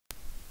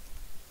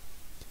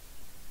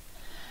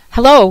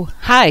Hello,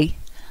 hi,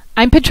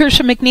 I'm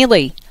Patricia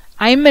McNeely.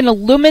 I'm an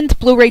illumined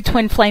Blu-ray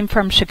twin flame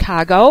from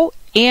Chicago,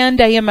 and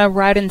I am a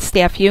Rod and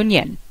Staff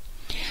Union.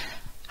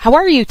 How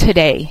are you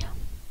today?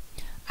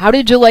 How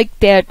did you like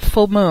that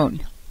full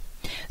moon?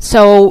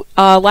 So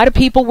a lot of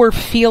people were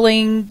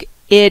feeling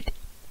it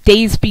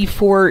days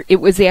before it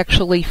was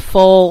actually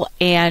full,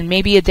 and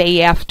maybe a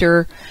day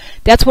after.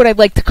 That's what I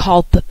like to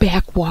call the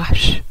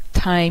backwash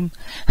time.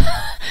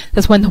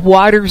 That's when the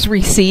waters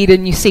recede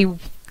and you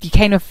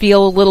kind of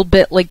feel a little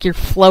bit like you're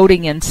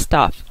floating and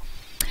stuff.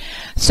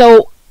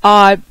 So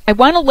I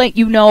want to let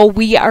you know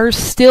we are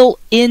still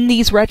in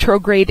these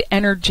retrograde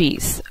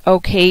energies,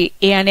 okay?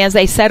 And as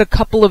I said a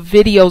couple of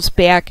videos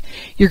back,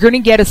 you're going to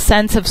get a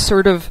sense of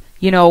sort of,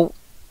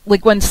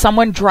 like when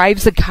someone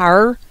drives a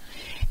car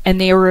and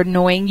they are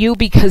annoying you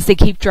because they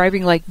keep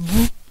driving like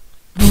vroom,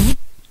 vroom,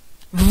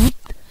 vroom,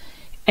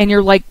 and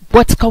you're like,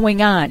 what's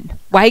going on?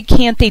 Why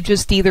can't they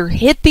just either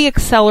hit the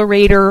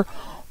accelerator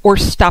or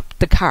stop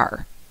the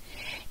car?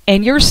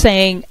 And you're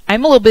saying,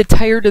 I'm a little bit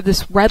tired of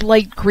this red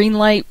light, green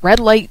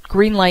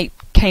light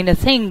kind of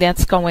thing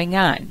that's going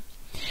on.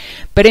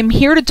 But I'm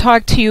here to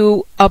talk to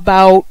you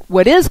about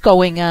what is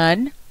going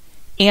on,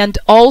 and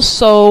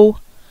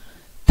also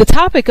the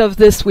topic of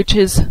this, which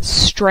is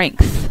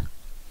strength.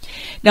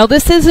 Now,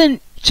 this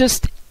isn't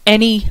just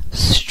any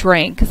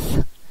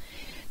strength.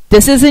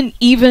 This isn't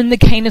even the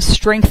kind of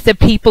strength that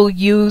people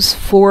use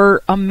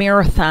for a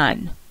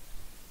marathon,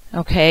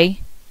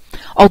 okay?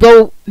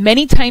 Although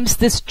many times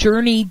this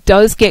journey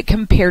does get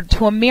compared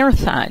to a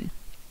marathon.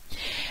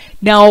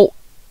 Now,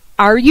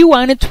 are you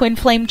on a twin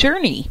flame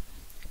journey?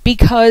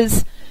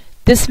 Because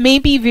this may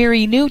be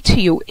very new to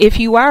you. If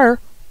you are,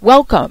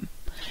 welcome.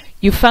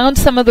 You found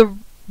some of the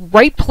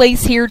right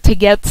place here to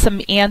get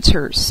some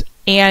answers,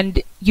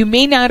 and you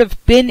may not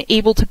have been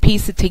able to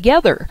piece it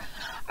together.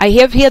 I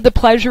have had the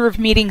pleasure of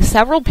meeting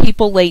several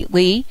people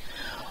lately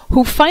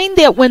who find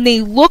that when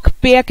they look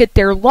back at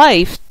their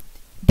life,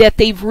 that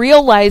they've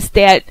realized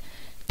that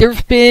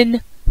there've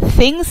been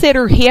things that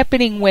are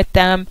happening with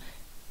them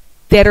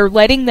that are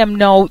letting them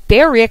know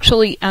they're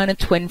actually on a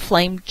twin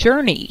flame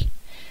journey.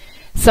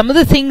 Some of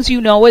the things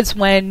is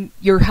when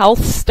your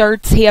health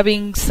starts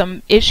having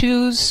some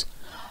issues.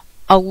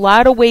 A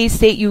lot of ways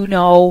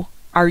that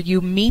are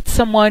you meet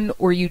someone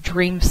or you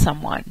dream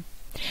someone.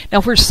 Now,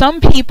 for some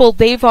people,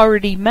 they've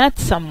already met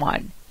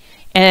someone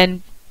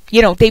and,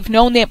 they've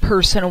known that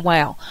person a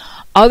while.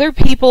 Other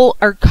people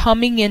are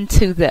coming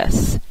into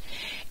this.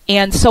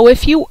 And so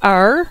if you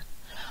are,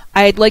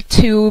 I'd like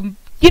to,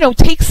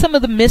 take some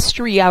of the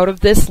mystery out of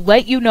this,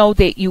 let you know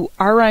that you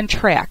are on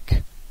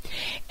track.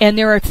 And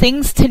there are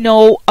things to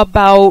know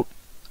about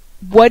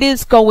what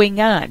is going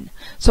on.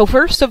 So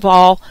first of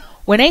all,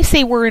 when I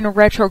say we're in a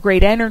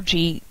retrograde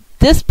energy,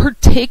 this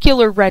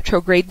particular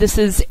retrograde, this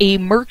is a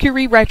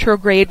Mercury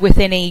retrograde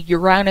within a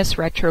Uranus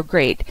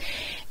retrograde.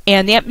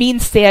 And that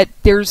means that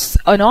there's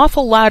an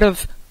awful lot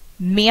of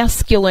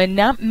masculine,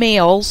 not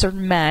males or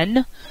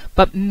men,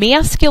 but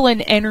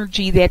masculine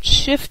energy that's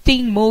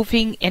shifting,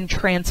 moving, and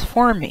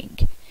transforming.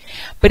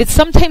 But it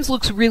sometimes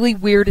looks really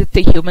weird at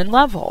the human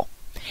level.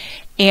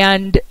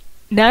 And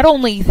not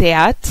only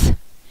that,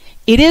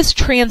 it is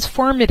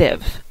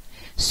transformative.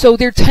 So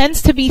there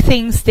tends to be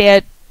things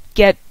that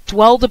get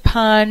dwelled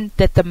upon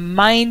that the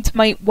mind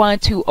might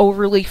want to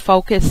overly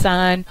focus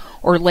on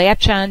or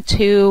latch on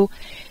to.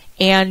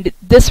 And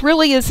this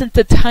really isn't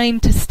the time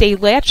to stay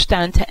latched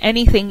on to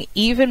anything,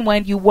 even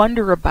when you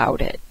wonder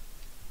about it.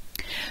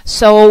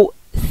 So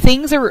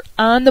things are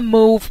on the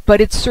move,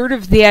 but it's sort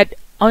of that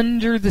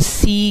under the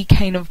sea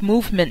kind of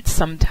movement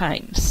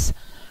sometimes,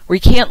 where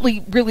you can't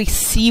really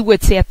see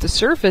what's at the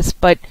surface,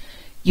 but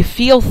you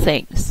feel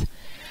things.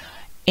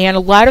 And a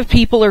lot of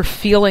people are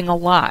feeling a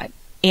lot.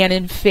 And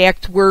in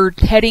fact, we're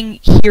heading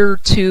here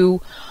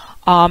to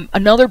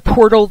another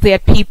portal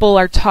that people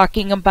are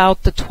talking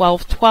about, the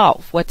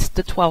 12-12. What's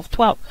the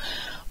 12-12?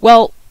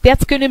 Well,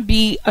 that's going to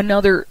be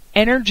another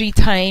energy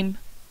time,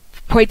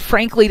 quite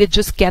frankly, to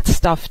just get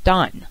stuff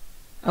done.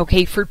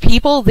 Okay, for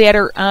people that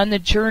are on the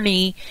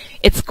journey,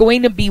 it's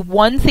going to be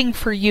one thing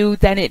for you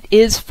than it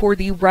is for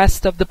the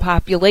rest of the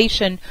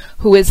population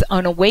who is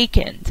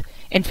unawakened.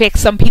 In fact,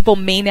 some people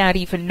may not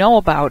even know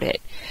about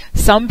it.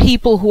 Some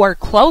people who are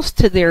close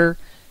to their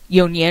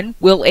union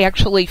will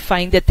actually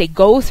find that they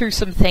go through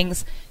some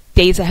things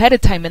days ahead of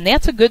time, and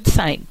that's a good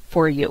sign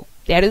for you.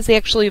 That is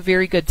actually a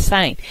very good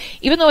sign,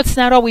 even though it's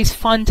not always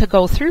fun to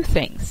go through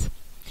things.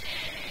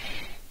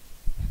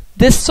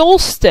 This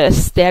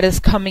solstice that is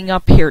coming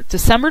up here,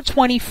 December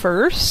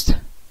 21st,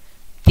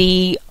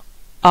 the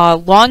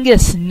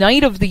longest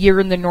night of the year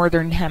in the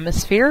northern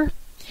hemisphere,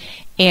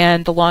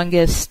 and the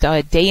longest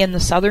day in the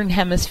southern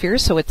hemisphere,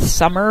 so it's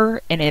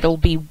summer, and it'll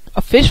be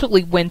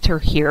officially winter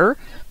here.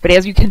 But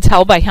as you can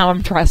tell by how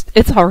I'm dressed,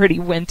 it's already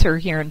winter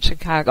here in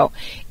Chicago.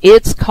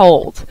 It's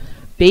cold.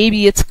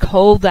 Baby, it's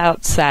cold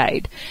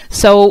outside.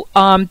 So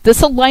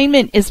this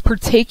alignment is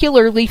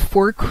particularly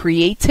for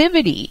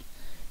creativity.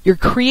 Your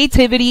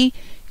creativity,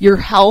 your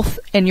health,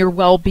 and your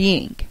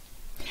well-being.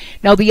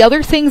 Now, the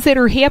other things that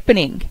are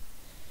happening,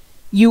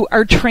 You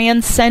are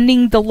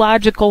transcending the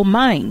logical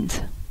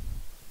mind.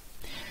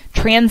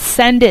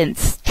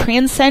 Transcendence.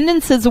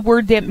 Transcendence is a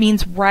word that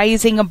means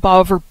rising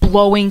above or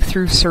blowing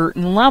through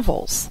certain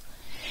levels.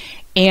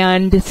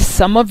 And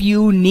some of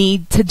you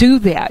need to do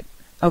that.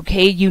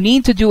 Okay? You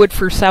need to do it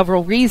for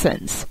several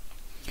reasons.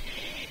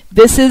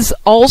 This is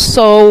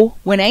also,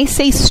 when I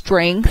say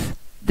strength,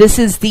 this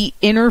is the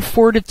inner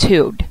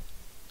fortitude.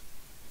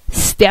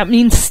 That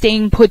means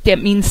staying put. That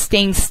means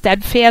staying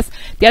steadfast.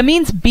 That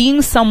means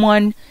being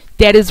someone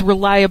that is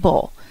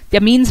reliable.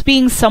 That means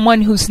being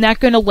someone who's not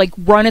going to like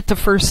run at the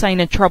first sign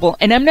of trouble.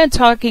 And I'm not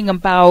talking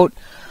about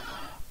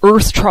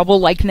earth trouble,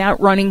 like not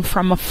running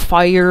from a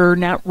fire,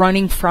 not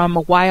running from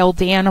a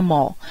wild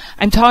animal.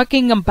 I'm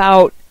talking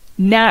about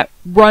not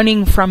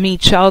running from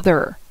each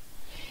other.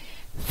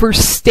 For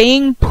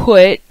staying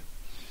put,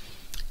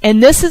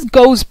 and this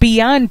goes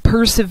beyond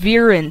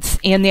perseverance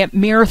and that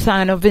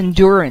marathon of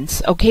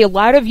endurance. Okay, a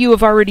lot of you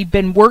have already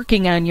been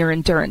working on your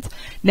endurance.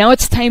 Now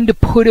it's time to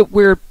put it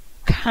where it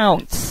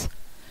counts.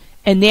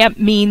 And that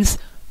means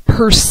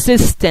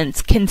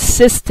persistence,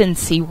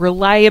 consistency,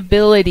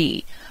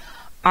 reliability.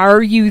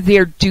 Are you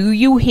there? Do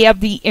you have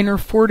the inner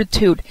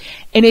fortitude?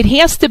 And it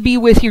has to be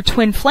with your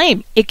twin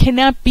flame. It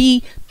cannot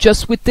be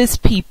just with this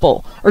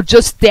people or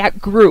just that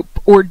group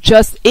or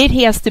just, it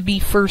has to be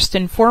first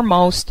and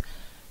foremost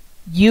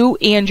you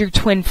and your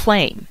twin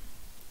flame.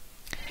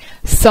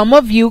 Some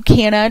of you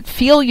cannot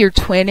feel your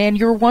twin and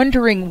you're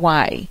wondering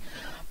why.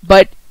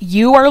 But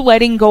you are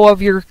letting go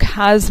of your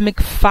cosmic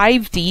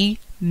 5D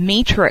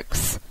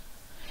matrix.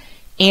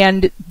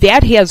 And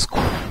that has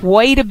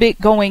quite a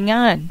bit going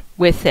on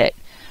with it.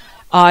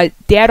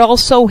 That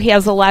also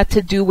has a lot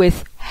to do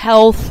with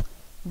health,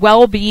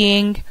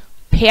 well-being,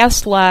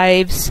 past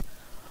lives,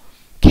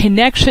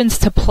 connections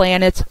to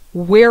planets,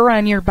 where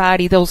on your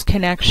body those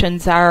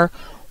connections are,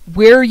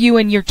 where you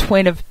and your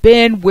twin have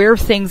been, where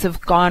things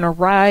have gone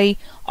awry,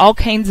 all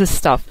kinds of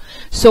stuff.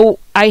 So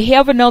I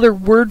have another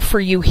word for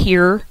you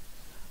here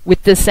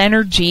with this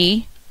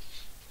energy.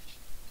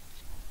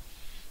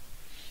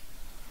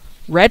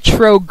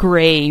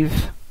 Retrograde.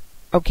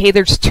 Okay,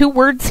 there's two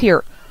words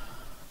here.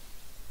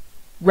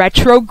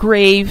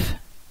 Retrograde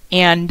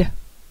and,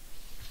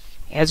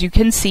 as you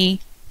can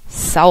see,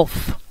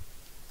 self.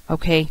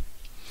 Okay.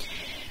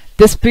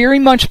 This very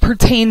much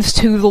pertains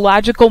to the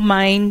logical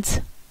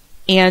mind,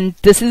 and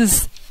this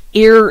is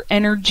air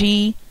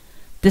energy.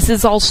 This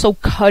is also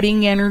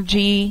cutting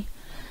energy.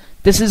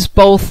 This is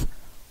both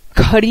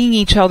cutting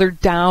each other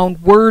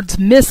down, words,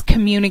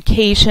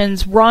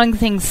 miscommunications, wrong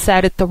things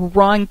said at the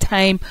wrong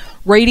time,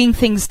 writing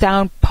things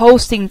down,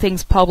 posting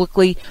things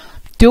publicly,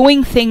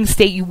 doing things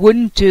that you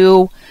wouldn't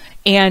do,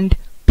 and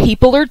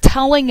people are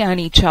telling on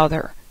each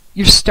other.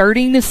 You're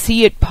starting to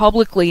see it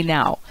publicly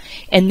now.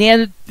 And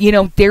then, you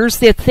know, there's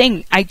that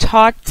thing. I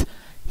talked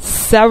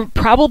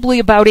probably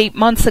about 8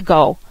 months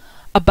ago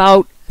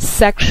about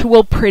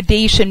sexual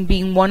predation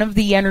being one of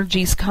the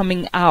energies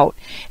coming out.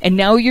 And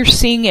now you're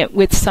seeing it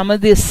with some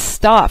of this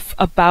stuff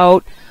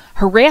about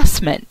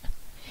harassment.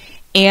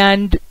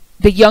 And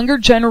the younger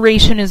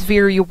generation is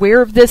very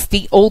aware of this.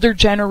 The older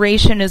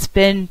generation has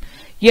been,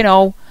 you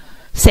know,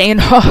 saying,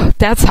 oh,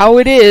 that's how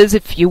it is.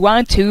 If you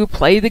want to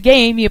play the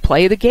game, you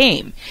play the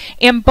game.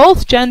 And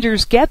both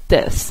genders get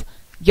this.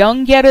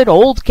 Young get it,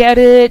 old get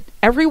it.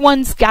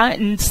 Everyone's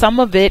gotten some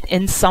of it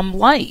in some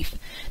life.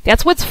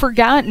 That's what's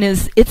forgotten,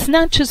 is it's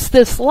not just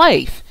this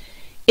life.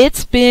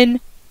 It's been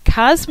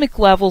cosmic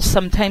levels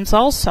sometimes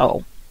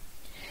also.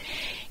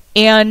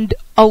 And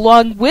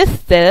along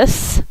with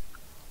this,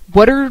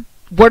 what are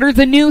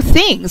the new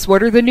things?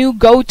 What are the new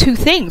go-to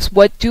things?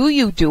 What do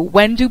you do?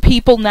 When do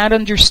people not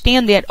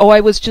understand that, oh, I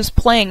was just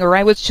playing, or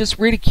I was just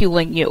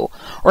ridiculing you,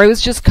 or I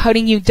was just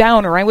cutting you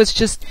down, or I was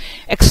just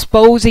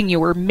exposing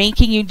you, or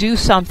making you do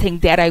something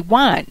that I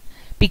want?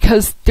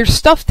 Because there's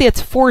stuff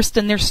that's forced,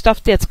 and there's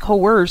stuff that's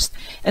coerced,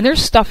 and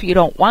there's stuff you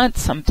don't want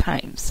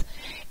sometimes.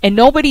 And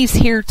nobody's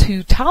here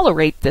to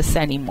tolerate this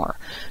anymore.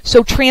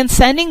 So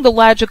transcending the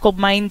logical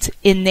mind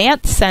in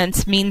that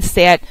sense means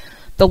that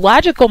the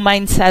logical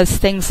mind says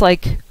things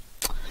like,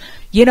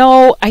 you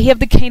know, I have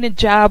the kind of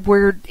job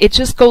where it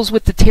just goes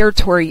with the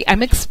territory.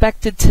 I'm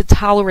expected to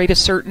tolerate a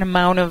certain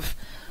amount of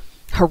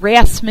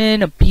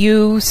harassment,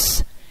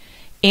 abuse,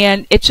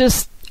 and it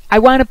just, I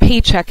want a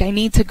paycheck. I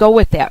need to go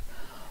with that.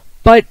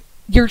 But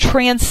you're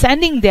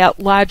transcending that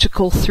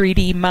logical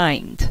 3D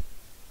mind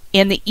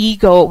and the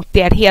ego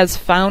that has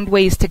found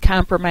ways to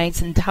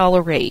compromise and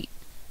tolerate.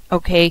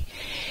 Okay?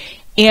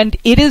 And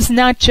it is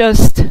not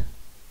just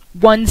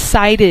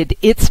one-sided,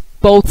 it's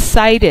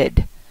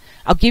both-sided.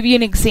 I'll give you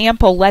an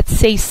example. Let's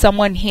say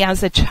someone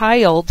has a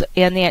child,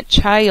 and that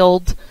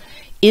child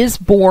is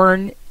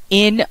born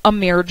in a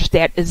marriage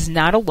that is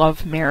not a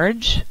love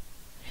marriage,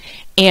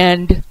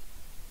 and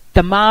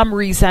the mom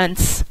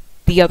resents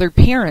the other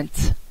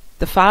parent,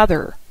 the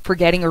father, for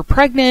getting her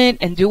pregnant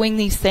and doing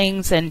these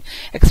things and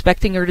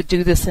expecting her to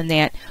do this and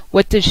that.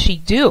 What does she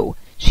do?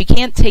 She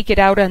can't take it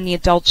out on the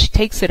adult, she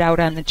takes it out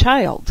on the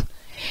child.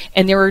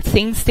 And there are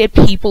things that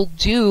people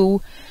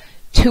do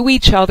to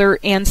each other,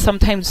 and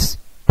sometimes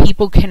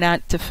people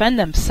cannot defend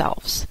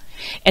themselves.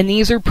 And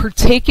these are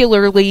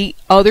particularly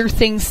other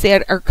things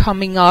that are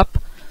coming up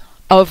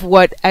of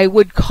what I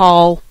would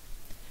call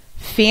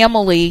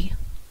family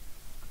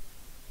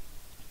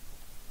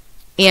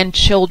and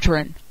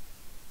children.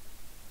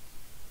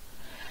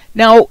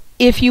 Now,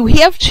 if you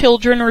have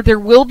children, or there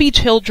will be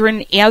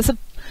children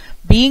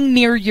being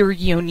near your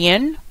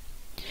union,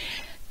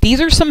 these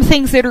are some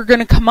things that are going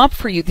to come up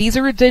for you. These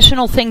are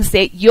additional things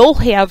that you'll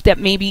have that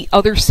maybe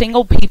other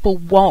single people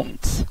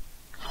won't.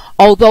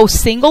 Although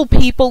single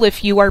people,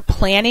 if you are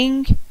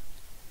planning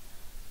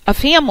a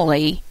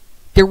family,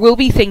 there will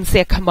be things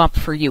that come up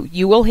for you.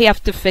 You will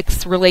have to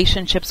fix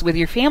relationships with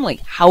your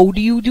family. How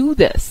do you do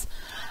this?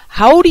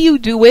 How do you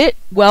do it?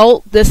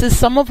 Well, this is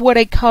some of what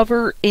I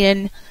cover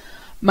in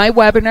my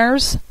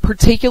webinars,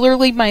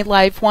 particularly my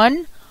live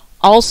one.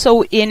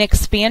 Also in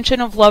Expansion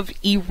of Love,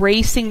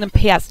 Erasing the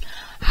Past.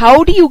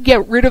 How do you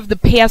get rid of the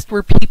past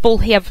where people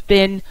have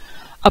been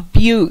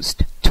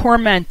abused,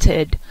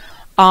 tormented,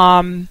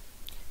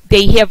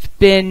 they have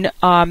been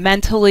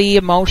mentally,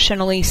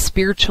 emotionally,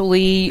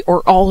 spiritually,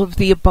 or all of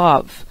the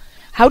above?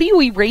 How do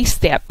you erase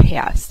that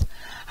past?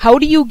 How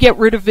do you get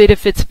rid of it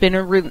if it's been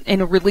in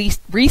a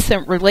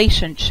recent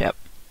relationship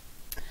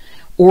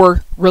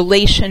or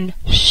relation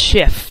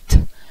shift?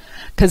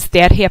 Because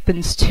that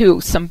happens too.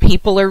 Some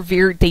people are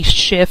they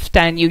shift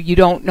on you. You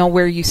don't know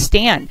where you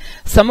stand.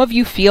 Some of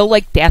you feel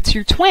like that's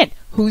your twin.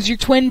 Who's your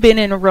twin been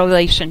in a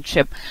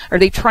relationship? Are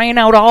they trying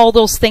out all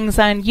those things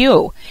on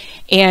you?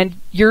 And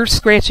you're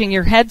scratching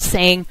your head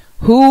saying,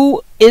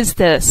 who is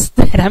this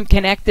that I'm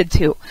connected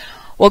to?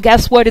 Well,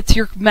 guess what? It's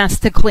your mess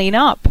to clean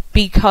up,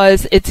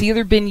 because it's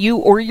either been you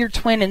or your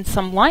twin in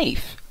some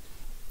life.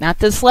 Not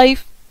this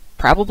life,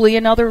 probably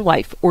another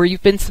life, or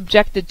you've been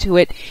subjected to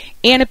it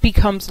and it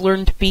becomes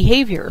learned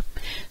behavior.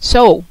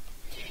 So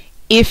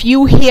if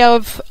you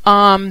have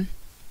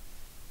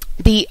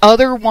the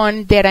other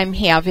one that I'm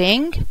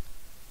having,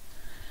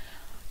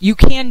 you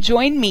can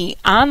join me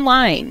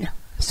online.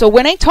 So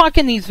when I talk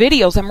in these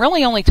videos, I'm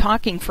really only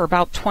talking for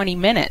about 20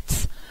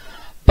 minutes.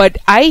 But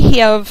I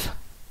have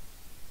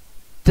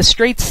the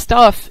straight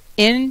stuff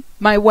in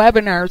my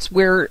webinars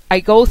where I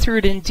go through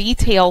it in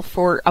detail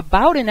for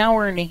about an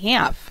hour and a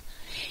half.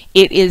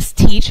 It is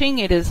teaching,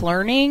 it is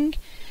learning.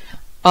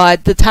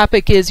 The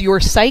topic is your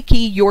psyche,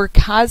 your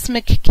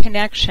cosmic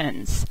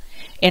connections.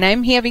 And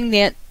I'm having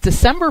that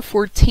December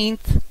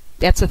 14th.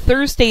 That's a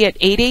Thursday at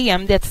 8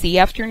 a.m. That's the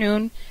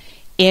afternoon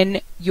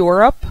in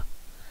Europe,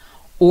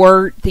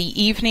 or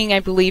the evening, I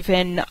believe,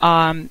 in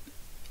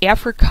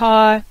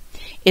Africa.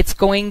 It's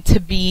going to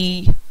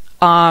be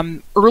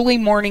early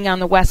morning on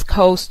the West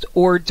Coast,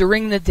 or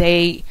during the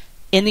day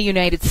in the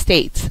United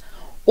States.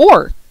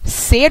 Or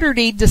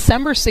Saturday,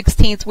 December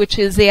 16th, which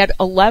is at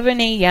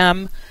 11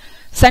 a.m.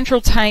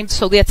 Central Time,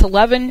 so that's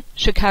 11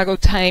 Chicago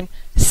time,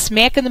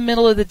 smack in the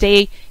middle of the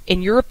day.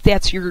 In Europe,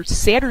 that's your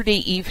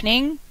Saturday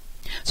evening.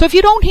 So if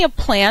you don't have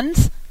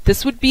plans,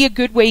 this would be a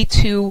good way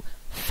to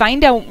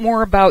find out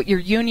more about your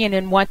union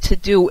and what to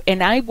do,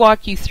 and I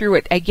walk you through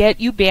it. I get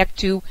you back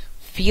to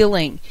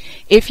feeling.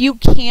 If you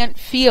can't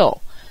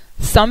feel,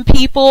 some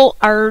people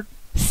are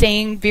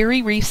saying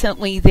very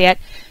recently that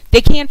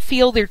they can't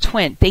feel their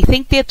twin. They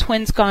think their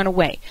twin's gone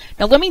away.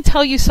 Now let me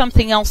tell you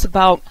something else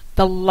about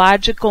the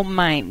logical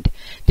mind.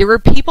 There are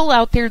people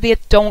out there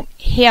that don't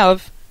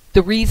have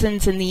the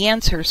reasons and the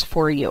answers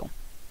for you,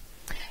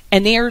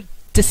 and they're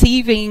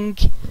deceiving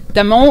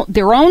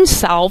their own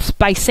selves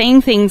by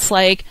saying things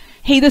like,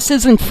 hey, this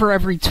isn't for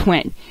every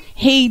twin.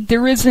 Hey,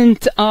 there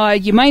isn't,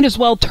 you might as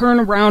well turn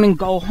around and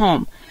go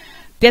home.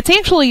 That's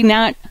actually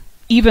not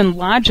even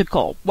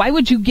logical. Why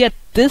would you get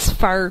this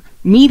far,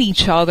 meet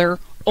each other,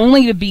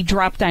 only to be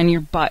dropped on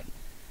your butt?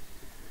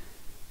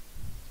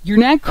 You're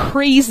not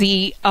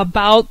crazy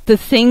about the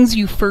things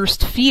you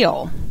first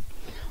feel.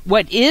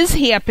 What is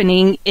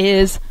happening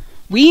is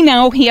we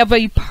now have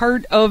a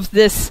part of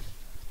this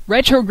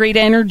retrograde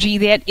energy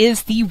that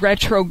is the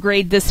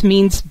retrograde. This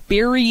means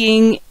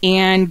burying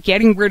and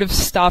getting rid of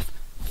stuff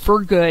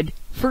for good,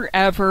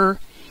 forever.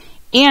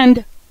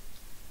 And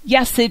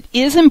yes, it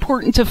is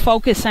important to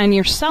focus on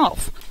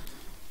yourself.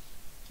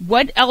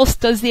 What else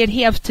does that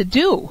have to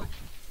do?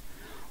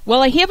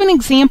 Well, I have an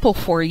example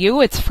for you.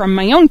 It's from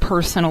my own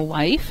personal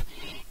life,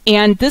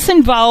 and this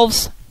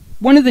involves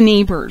one of the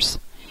neighbors.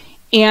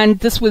 And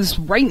this was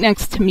right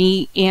next to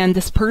me, and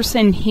this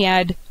person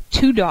had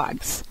 2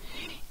 dogs.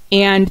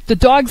 And the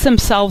dogs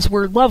themselves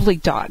were lovely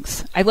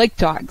dogs. I like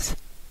dogs,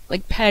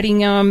 like petting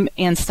them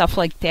and stuff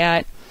like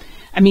that.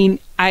 I mean,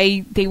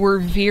 they were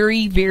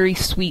very, very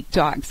sweet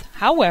dogs.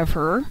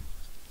 However,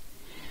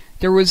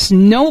 there was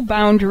no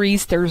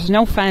boundaries, there was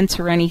no fence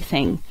or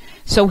anything.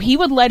 So he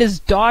would let his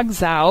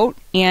dogs out,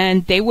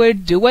 and they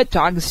would do what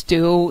dogs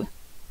do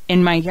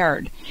in my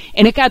yard.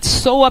 And it got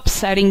so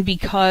upsetting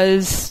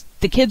because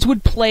the kids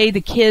would play, you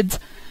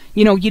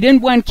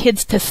didn't want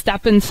kids to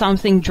step in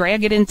something,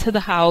 drag it into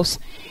the house.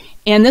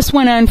 And this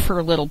went on for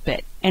a little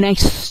bit, and I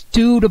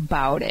stewed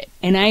about it,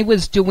 and I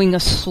was doing a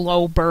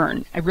slow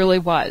burn. I really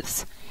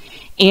was.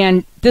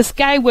 And this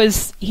guy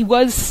was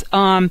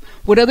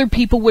what other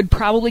people would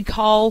probably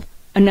call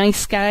a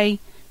nice guy,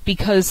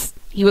 because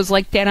he was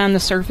like that on the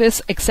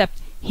surface,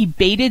 except he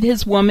baited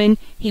his woman,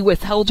 he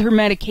withheld her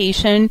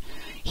medication,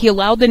 he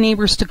allowed the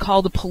neighbors to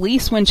call the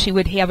police when she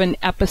would have an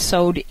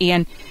episode,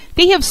 and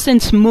they have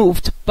since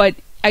moved, but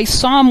I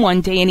saw him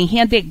one day and he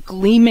had that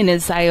gleam in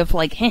his eye of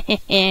like,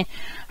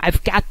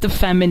 I've got the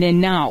feminine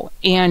now.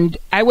 And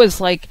I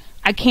was like,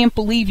 I can't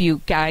believe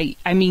you, guy.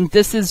 I mean,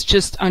 this is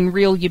just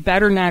unreal. You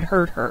better not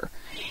hurt her.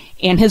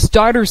 And his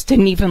daughters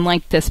didn't even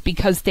like this,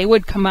 because they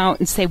would come out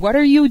and say, what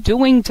are you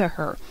doing to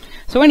her?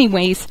 So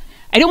anyways,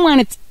 I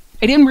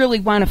didn't really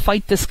want to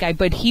fight this guy,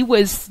 but he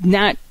was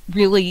not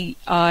really,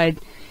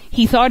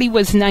 he thought he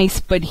was nice,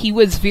 but he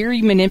was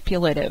very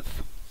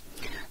manipulative.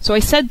 So I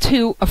said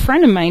to a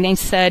friend of mine, I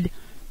said,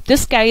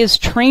 this guy is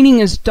training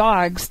his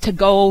dogs to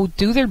go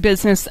do their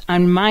business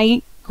on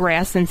my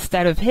grass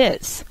instead of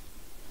his.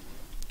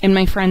 And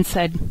my friend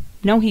said,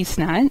 no, he's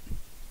not.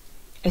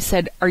 I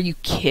said, are you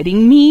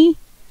kidding me?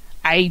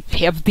 I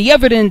have the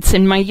evidence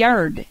in my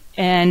yard.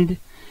 And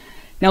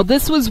now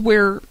this was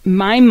where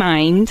my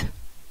mind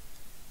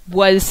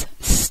was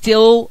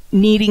still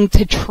needing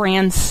to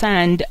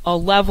transcend a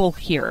level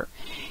here.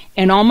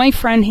 And all my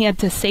friend had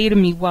to say to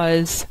me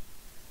was,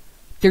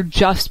 they're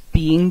just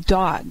being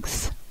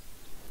dogs.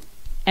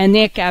 And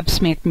that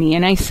gobsmacked me.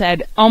 And I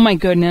said, oh my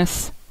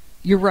goodness,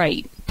 you're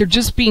right. They're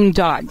just being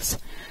dogs.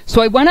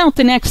 So I went out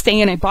the next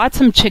day and I bought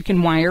some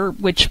chicken wire,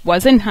 which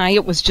wasn't high.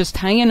 It was just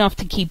high enough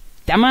to keep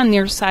them on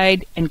their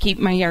side and keep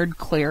my yard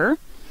clear.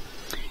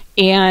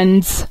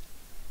 And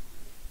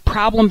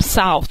problem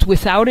solved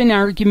without an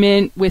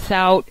argument,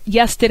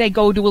 yes, did I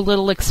go to a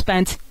little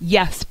expense?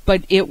 Yes,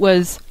 but it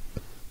was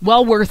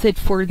well worth it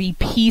for the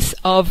peace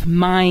of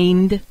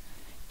mind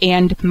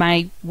and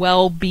my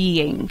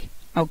well-being.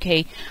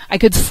 Okay, I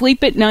could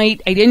sleep at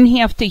night. I didn't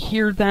have to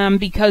hear them,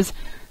 because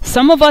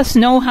some of us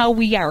know how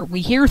we are.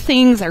 We hear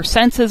things, our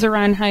senses are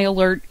on high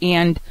alert,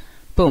 and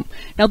boom.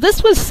 Now,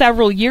 this was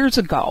several years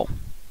ago,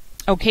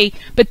 okay,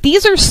 but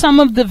these are some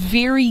of the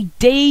very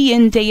day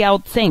in, day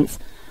out things.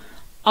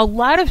 A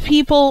lot of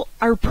people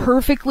are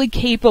perfectly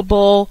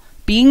capable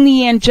being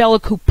the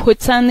angelic who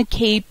puts on the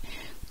cape,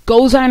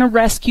 goes on a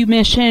rescue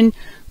mission,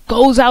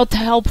 goes out to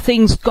help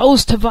things,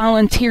 goes to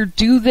volunteer,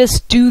 do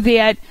this, do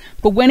that.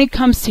 But when it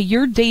comes to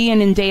your day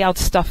in and day out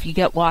stuff, you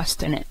get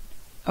lost in it,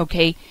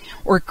 okay?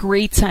 Or it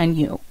grates on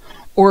you.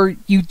 Or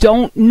you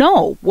don't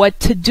know what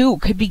to do,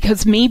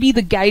 because maybe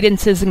the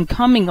guidance isn't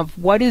coming of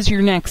what is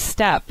your next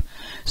step.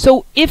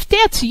 So if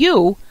that's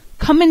you,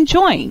 come and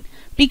join,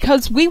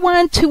 because we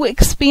want to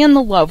expand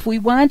the love. We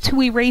want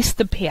to erase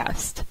the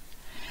past.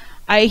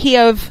 I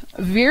have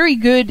very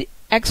good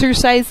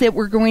exercise that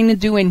we're going to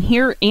do in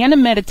here, and a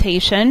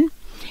meditation,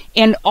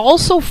 and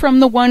also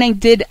from the one I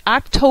did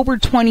October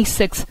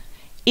 26th.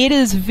 It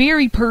is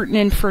very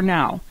pertinent for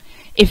now.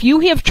 If you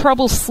have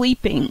trouble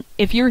sleeping,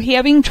 if you're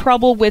having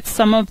trouble with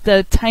some of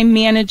the time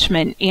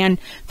management and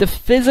the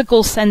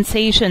physical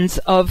sensations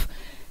of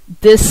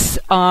this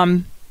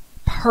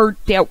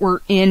part that we're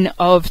in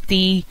of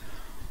the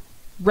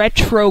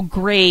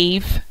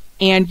retrograde,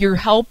 and you're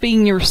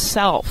helping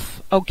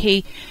yourself,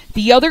 okay?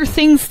 The other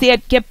things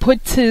that get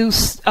put to,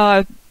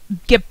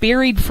 get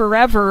buried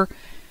forever,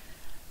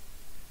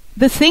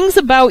 the things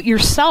about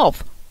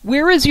yourself.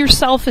 Where is your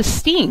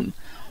self-esteem?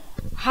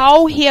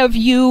 How have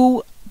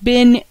you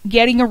been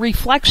getting a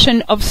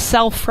reflection of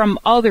self from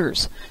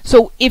others?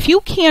 So if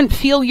you can't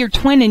feel your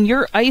twin and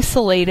you're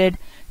isolated,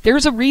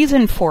 there's a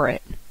reason for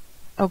it,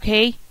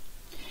 okay?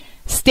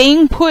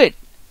 Staying put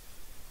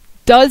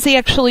does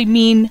actually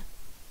mean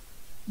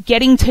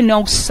getting to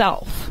know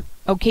self,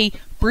 okay?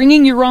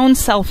 Bringing your own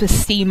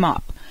self-esteem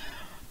up,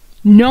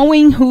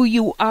 knowing who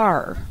you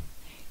are,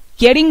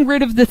 getting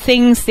rid of the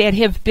things that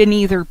have been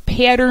either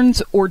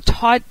patterns or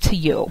taught to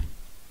you,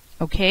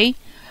 okay?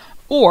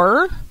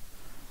 Or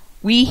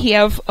we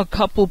have a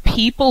couple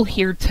people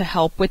here to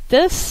help with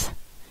this,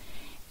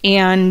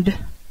 and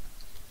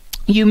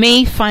you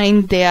may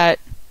find that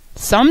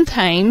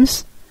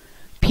sometimes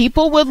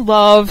people would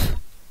love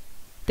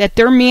that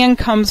their man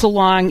comes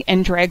along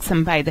and drags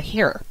them by the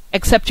hair,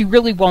 except you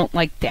really won't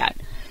like that.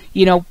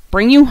 You know,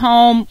 bring you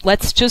home,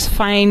 let's just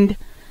find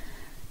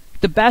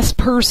the best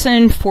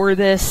person for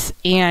this.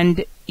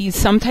 And you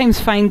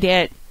sometimes find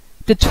that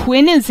the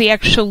twin has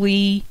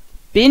actually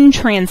been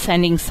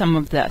transcending some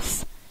of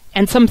this,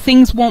 and some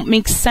things won't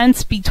make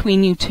sense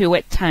between you two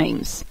at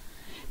times.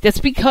 That's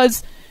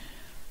because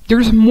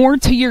there's more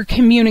to your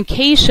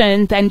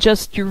communication than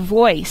just your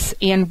voice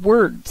and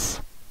words,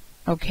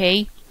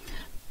 okay?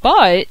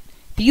 But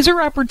these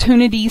are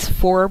opportunities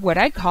for what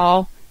I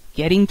call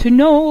getting to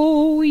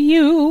know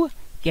you,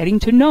 getting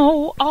to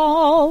know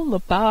all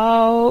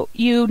about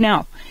you.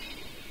 Now,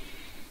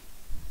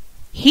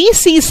 he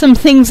sees some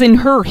things in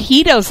her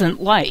he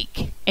doesn't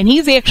like, and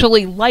he's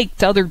actually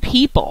liked other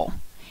people.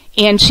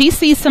 And she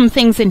sees some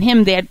things in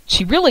him that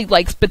she really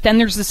likes, but then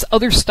there's this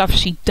other stuff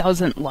she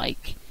doesn't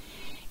like.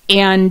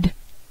 And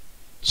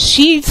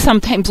she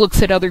sometimes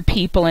looks at other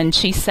people and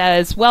she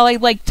says, well, I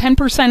like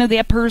 10% of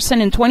that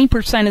person and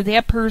 20% of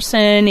that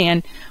person,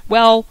 and,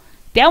 well,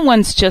 that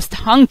one's just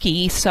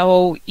hunky,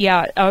 so,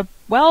 yeah,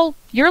 well,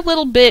 you're a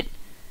little bit,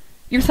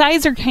 your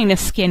thighs are kind of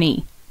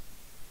skinny.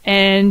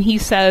 And he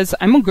says,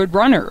 I'm a good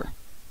runner.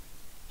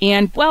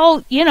 And,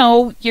 well, you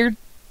know,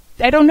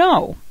 I don't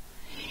know.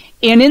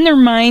 And in their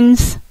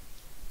minds,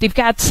 they've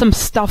got some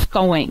stuff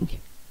going,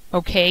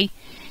 okay?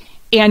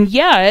 And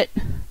yet,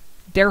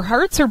 their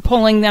hearts are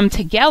pulling them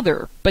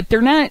together, but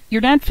you're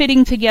not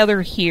fitting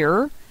together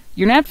here.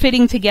 You're not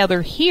fitting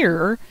together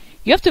here.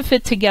 You have to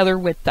fit together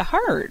with the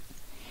heart.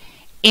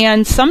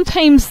 And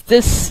sometimes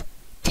this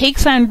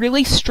takes on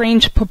really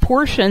strange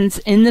proportions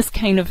in this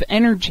kind of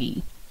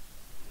energy.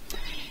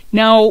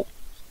 Now,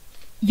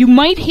 you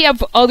might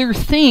have other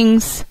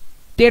things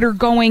that are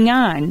going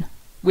on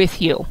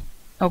with you,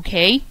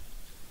 okay?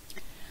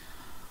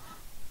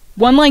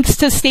 One likes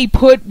to stay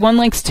put, one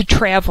likes to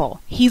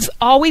travel. He's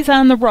always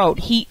on the road.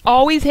 He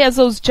always has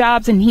those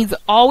jobs, and he's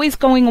always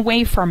going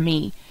away from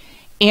me.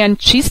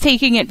 And she's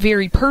taking it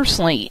very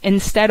personally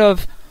instead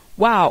of,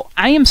 wow,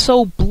 I am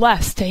so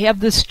blessed to have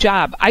this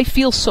job. I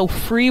feel so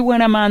free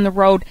when I'm on the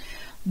road.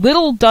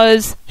 Little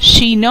does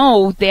she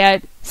know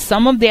that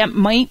some of that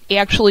might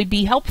actually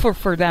be helpful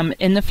for them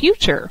in the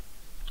future.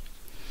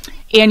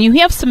 And you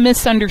have some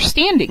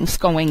misunderstandings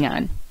going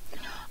on.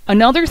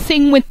 Another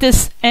thing with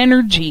this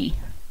energy,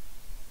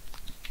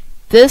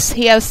 this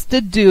has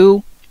to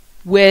do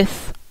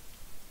with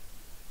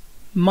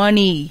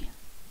money.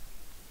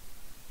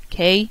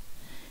 Okay?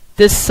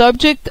 The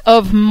subject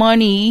of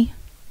money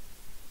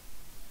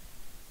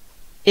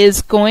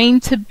is going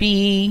to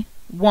be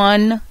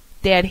one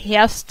that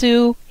has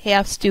to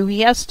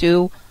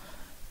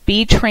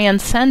be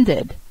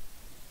transcended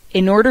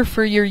in order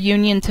for your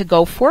union to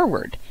go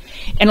forward.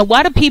 And a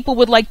lot of people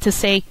would like to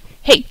say,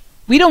 hey,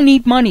 we don't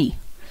need money.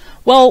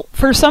 Well,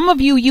 for some of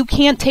you, you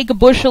can't take a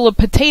bushel of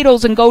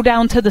potatoes and go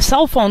down to the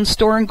cell phone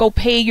store and go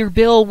pay your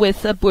bill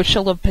with a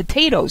bushel of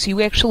potatoes.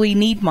 You actually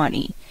need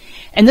money.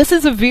 And this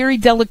is a very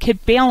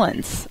delicate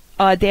balance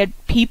that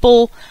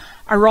people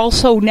are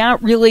also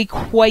not really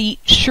quite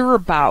sure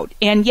about.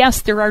 And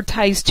yes, there are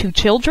ties to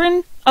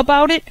children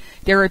about it.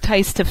 There are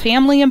ties to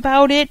family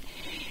about it.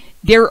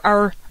 There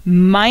are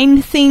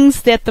mind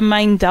things that the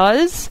mind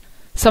does,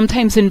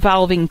 sometimes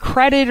involving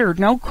credit or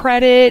no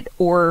credit,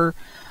 or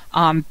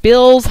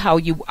bills, how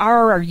you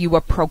are you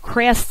a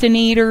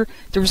procrastinator?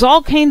 There's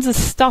all kinds of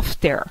stuff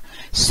there.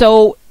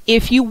 So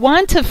if you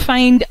want to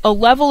find a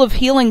level of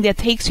healing that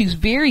takes you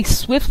very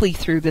swiftly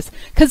through this,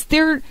 because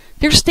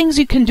there's things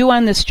you can do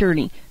on this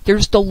journey.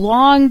 There's the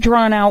long,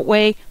 drawn-out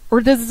way,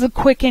 or there's a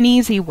quick and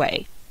easy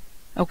way.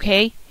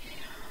 Okay?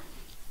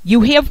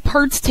 You have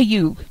parts to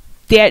you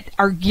that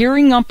are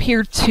gearing up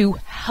here to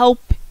help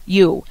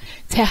you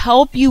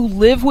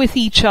live with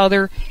each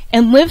other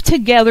and live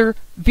together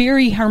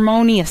very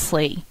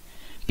harmoniously,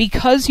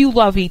 because you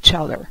love each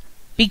other,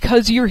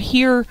 because you're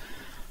here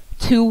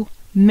to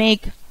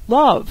make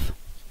love.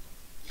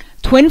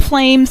 Twin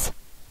flames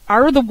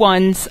are the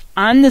ones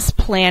on this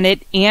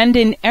planet and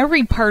in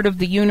every part of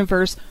the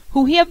universe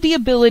who have the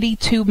ability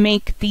to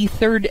make the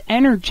third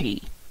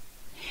energy.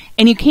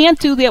 And you can't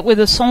do that with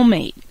a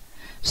soulmate.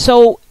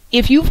 So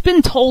if you've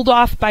been told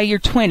off by your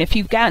twin, if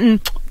you've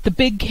gotten the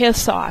big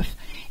kiss off,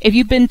 if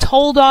you've been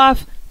told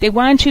off, they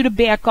want you to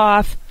back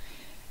off,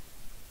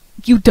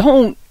 you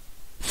don't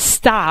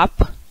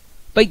stop,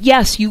 but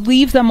yes, you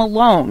leave them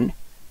alone.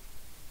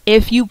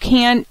 If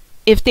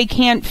they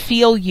can't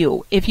feel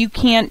you, if you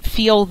can't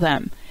feel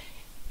them,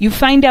 you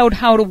find out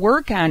how to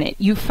work on it.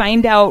 You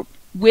find out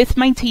with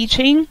my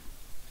teaching.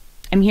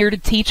 I'm here to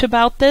teach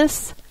about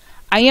this.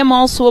 I am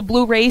also a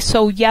Blu-ray,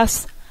 so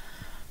yes,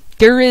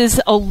 there is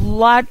a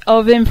lot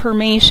of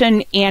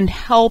information and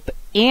help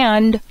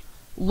and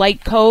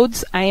light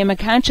codes. I am a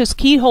conscious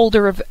key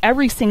holder of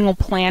every single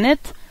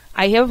planet.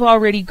 I have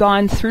already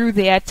gone through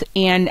that,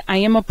 and I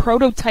am a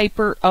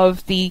prototyper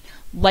of the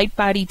light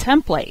body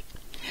template.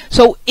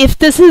 So if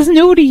this is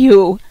new to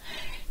you,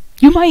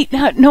 you might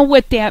not know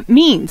what that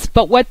means,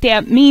 but what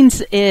that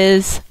means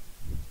is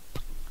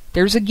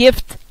there's a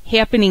gift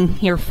happening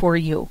here for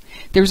you.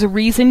 There's a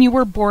reason you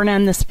were born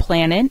on this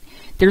planet.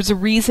 There's a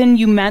reason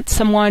you met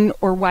someone,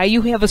 or why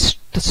you have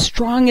the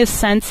strongest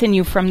sense in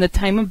you from the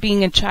time of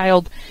being a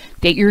child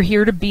that you're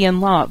here to be in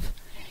love.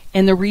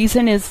 And the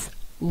reason is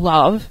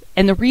love,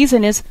 and the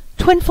reason is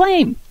twin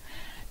flame.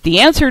 The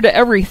answer to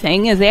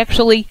everything is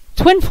actually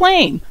twin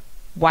flame.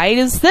 Why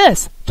is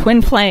this?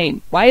 Twin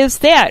flame. Why is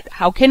that?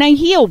 How can I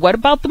heal? What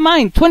about the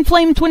mind? Twin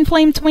flame, twin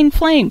flame, twin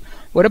flame.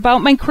 What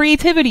about my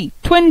creativity?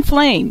 Twin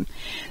flame.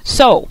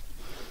 So,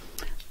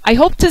 I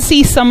hope to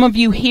see some of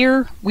you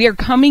here. We are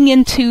coming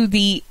into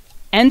the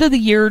end of the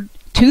year.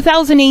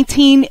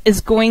 2018 is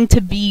going to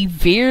be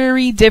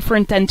very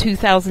different than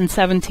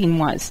 2017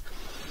 was.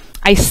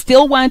 I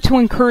still want to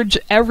encourage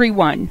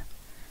everyone,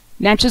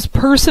 not just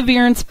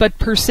perseverance, but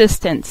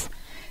persistence.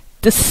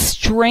 The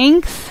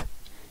strength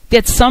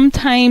that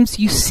sometimes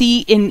you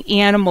see in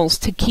animals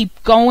to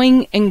keep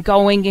going and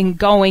going and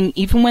going,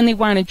 even when they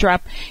want to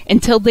drop,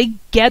 until they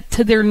get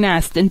to their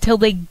nest, until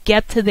they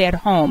get to that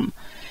home.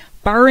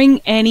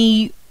 Barring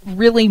any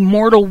really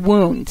mortal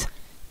wound,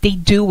 they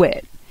do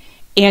it.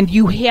 And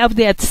you have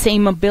that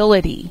same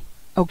ability.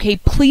 Okay,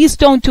 please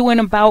don't do an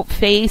about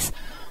face.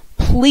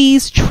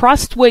 Please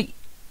trust what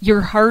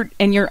your heart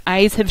and your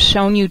eyes have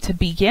shown you to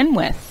begin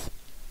with,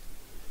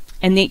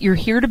 and that you're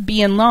here to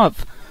be in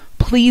love.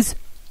 Please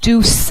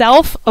do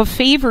self a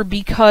favor,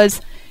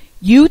 because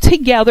you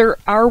together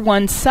are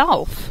one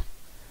self.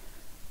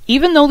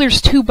 Even though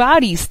there's two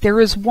bodies, there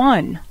is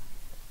one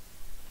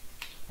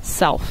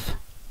self.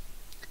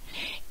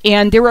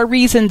 And there are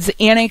reasons,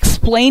 and I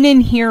explain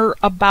in here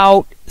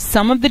about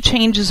some of the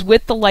changes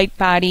with the light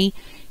body.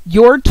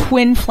 Your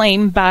twin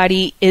flame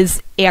body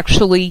is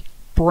actually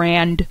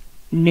brand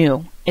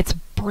new. It's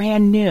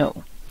brand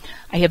new.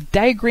 I have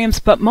diagrams,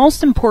 but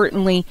most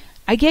importantly,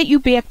 I get you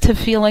back to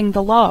feeling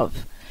the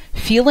love,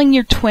 feeling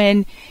your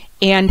twin.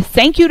 And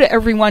thank you to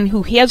everyone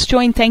who has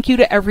joined. Thank you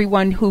to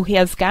everyone who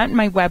has gotten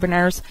my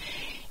webinars.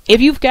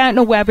 If you've gotten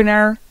a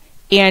webinar,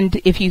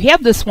 and if you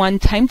have this one,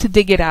 time to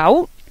dig it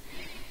out.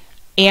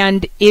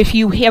 And if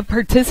you have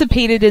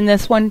participated in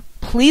this one,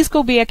 please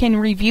go back and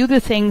review the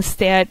things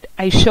that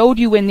I showed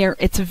you in there.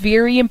 It's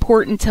very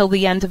important till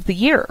the end of the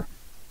year.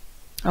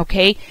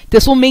 Okay?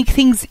 This will make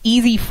things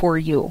easy for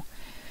you.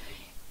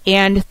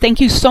 And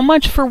thank you so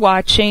much for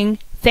watching.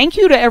 Thank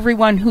you to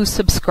everyone who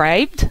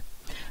subscribed.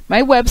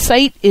 My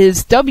website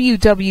is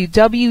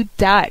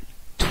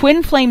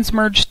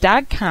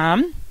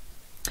www.twinflamesmerge.com.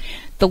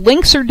 The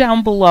links are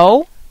down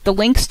below, the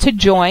links to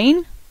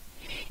join.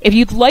 If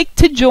you'd like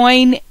to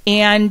join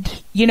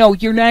and,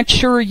 you're not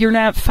sure, you're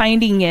not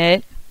finding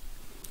it,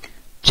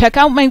 check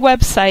out my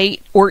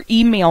website or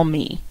email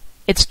me.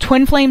 It's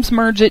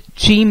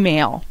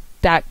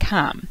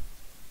twinflamesmerge@gmail.com.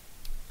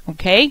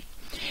 Okay?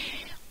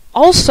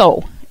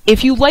 Also,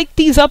 if you like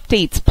these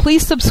updates,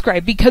 please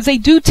subscribe, because I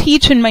do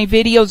teach in my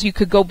videos. You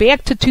could go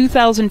back to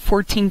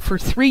 2014. For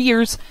 3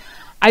 years,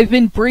 I've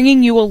been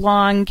bringing you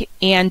along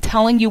and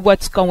telling you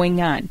what's going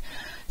on.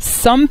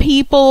 Some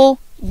people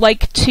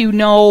like to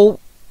know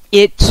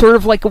it sort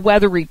of like a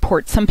weather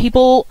report. Some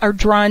people are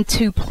drawn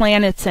to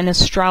planets and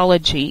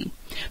astrology.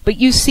 But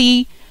you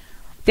see,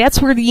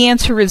 that's where the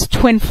answer is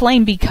twin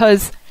flame,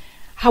 because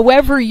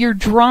however you're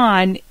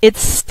drawn, it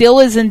still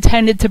is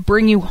intended to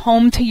bring you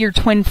home to your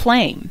twin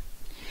flame.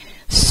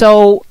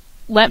 So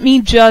let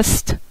me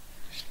just,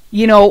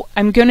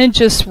 I'm going to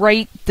just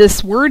write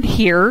this word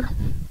here.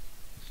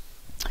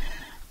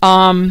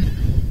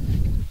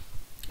 I'm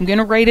going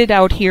to write it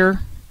out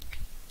here.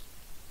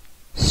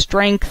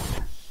 Strength.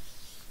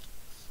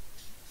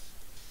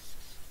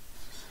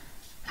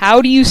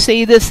 How do you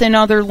say this in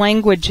other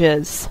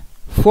languages?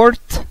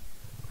 Fort,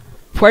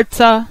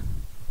 fuerza,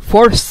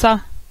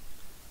 forza,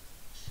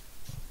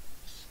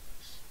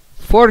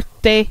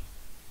 forte.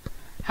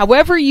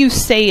 However you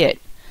say it.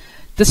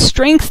 The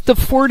strength, the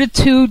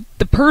fortitude,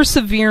 the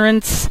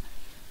perseverance,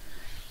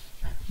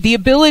 the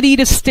ability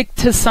to stick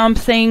to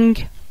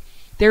something.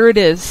 There it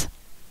is.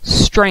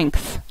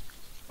 Strength.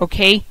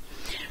 Okay?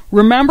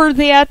 Remember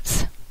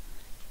that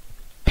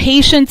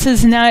patience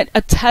is not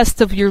a test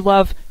of your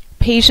love.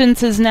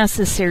 Patience is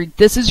necessary.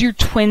 This is your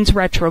twins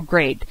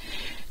retrograde.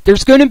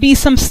 There's going to be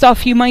some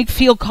stuff you might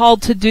feel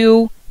called to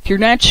do. If you're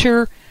not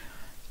sure,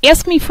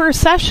 ask me for a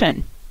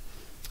session.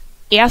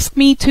 Ask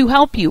me to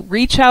help you.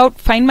 Reach out,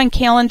 find my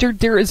calendar.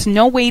 There is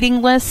no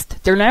waiting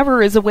list. There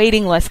never is a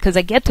waiting list, because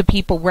I get to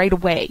people right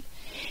away.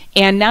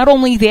 And not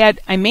only that,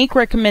 I make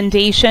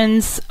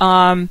recommendations.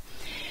 I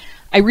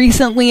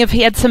recently have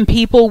had some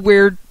people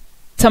where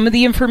some of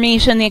the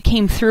information that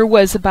came through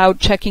was about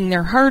checking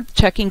their heart,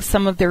 checking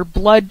some of their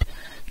blood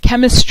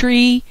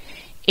chemistry,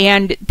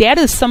 and that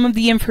is some of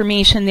the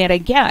information that I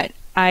get.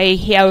 I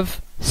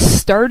have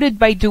started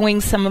by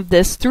doing some of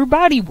this through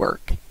body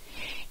work,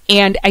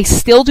 and I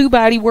still do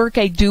body work.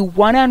 I do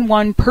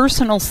one-on-one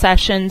personal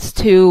sessions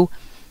to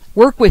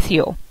work with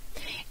you,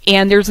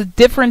 and there's a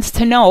difference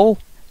to know.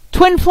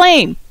 Twin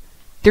flame,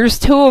 there's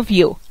two of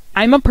you.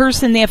 I'm a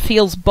person that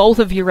feels both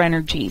of your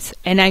energies,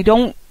 and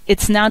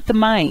it's not the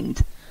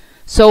mind.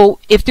 So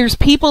if there's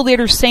people that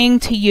are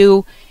saying to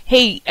you,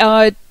 hey,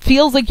 it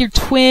feels like your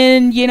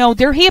twin,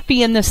 they're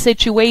happy in this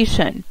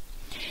situation,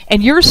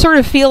 and you're sort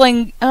of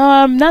feeling,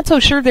 I'm not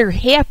so sure they're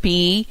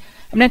happy,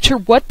 I'm not sure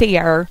what they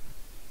are,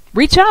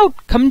 reach out,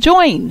 come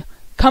join,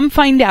 come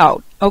find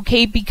out,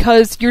 okay?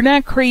 Because you're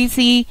not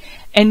crazy,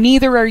 and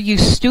neither are you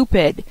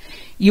stupid.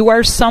 You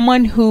are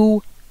someone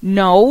who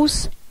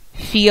knows,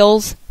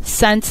 feels,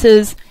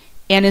 senses,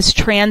 and is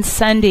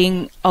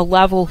transcending a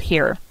level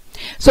here.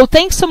 So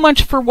thanks so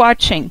much for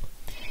watching.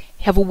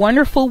 Have a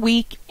wonderful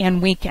week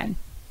and weekend.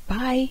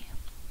 Bye.